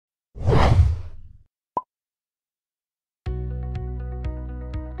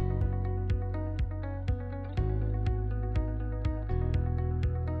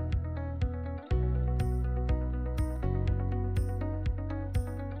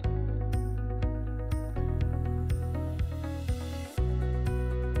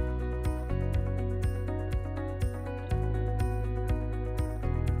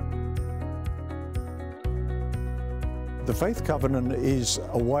The Faith Covenant is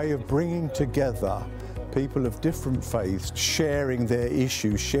a way of bringing together people of different faiths, sharing their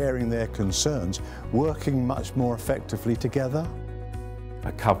issues, sharing their concerns, working much more effectively together.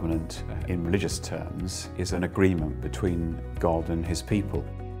 A covenant, in religious terms, is an agreement between God and his people.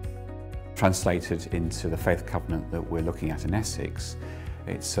 Translated into the Faith Covenant that we're looking at in Essex,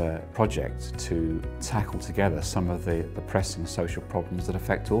 it's a project to tackle together some of the pressing social problems that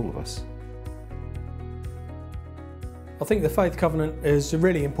affect all of us. I think the Faith Covenant is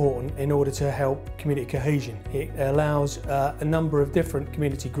really important in order to help community cohesion. It allows a number of different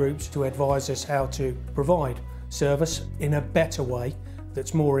community groups to advise us how to provide service in a better way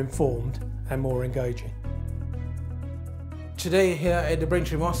that's more informed and more engaging. Today here at the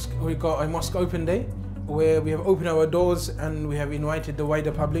Braintree Mosque, we've got a mosque open day where we have opened our doors and we have invited the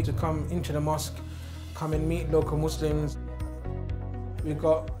wider public to come into the mosque, come and meet local Muslims. We've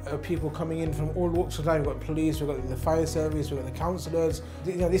got people coming in from all walks of life. We've got police, we've got the fire service, we've got the councillors.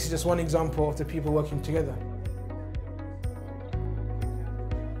 You know, this is just one example of the people working together.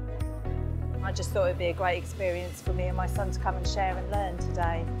 I just thought it'd be a great experience for me and my son to come and share and learn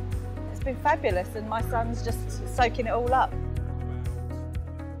today. It's been fabulous and my son's just soaking it all up.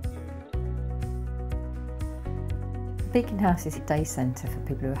 Beacon House is a day centre for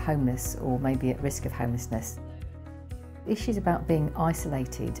people who are homeless or maybe at risk of homelessness. Issues about being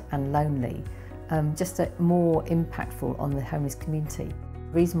isolated and lonely just are more impactful on the homeless community.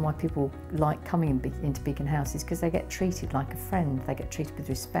 The reason why people like coming into Beacon House is because they get treated like a friend, they get treated with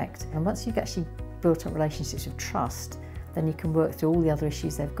respect. And once you've actually built up relationships of trust, then you can work through all the other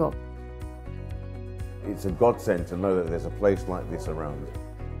issues they've got. It's a godsend to know that there's a place like this around.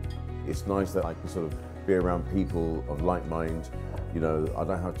 It's nice that I can sort of be around people of like mind. You know, I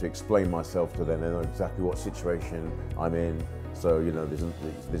don't have to explain myself to them. They know exactly what situation I'm in. So, you know,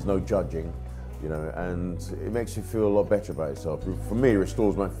 there's no judging, you know, and it makes you feel a lot better about yourself. For me, it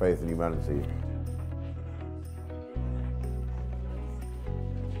restores my faith in humanity.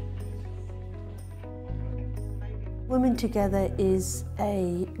 Women Together is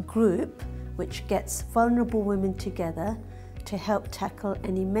a group which gets vulnerable women together to help tackle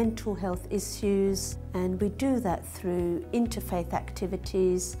any mental health issues, and we do that through interfaith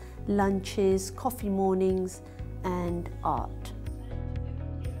activities, lunches, coffee mornings and art.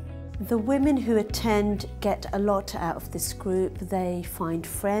 The women who attend get a lot out of this group. They find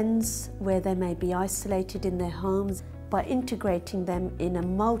friends where they may be isolated in their homes. By integrating them in a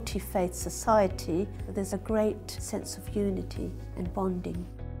multi-faith society, there's a great sense of unity and bonding.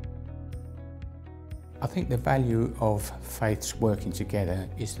 I think the value of faiths working together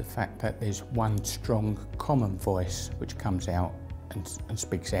is the fact that there's one strong common voice which comes out and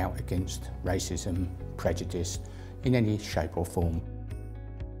speaks out against racism, prejudice in any shape or form.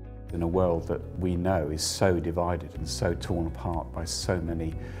 In a world that we know is so divided and so torn apart by so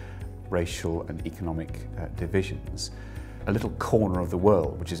many racial and economic divisions, a little corner of the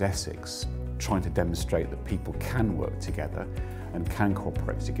world, which is Essex, trying to demonstrate that people can work together and can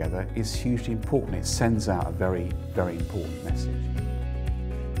cooperate together is hugely important. It sends out a very, very important message.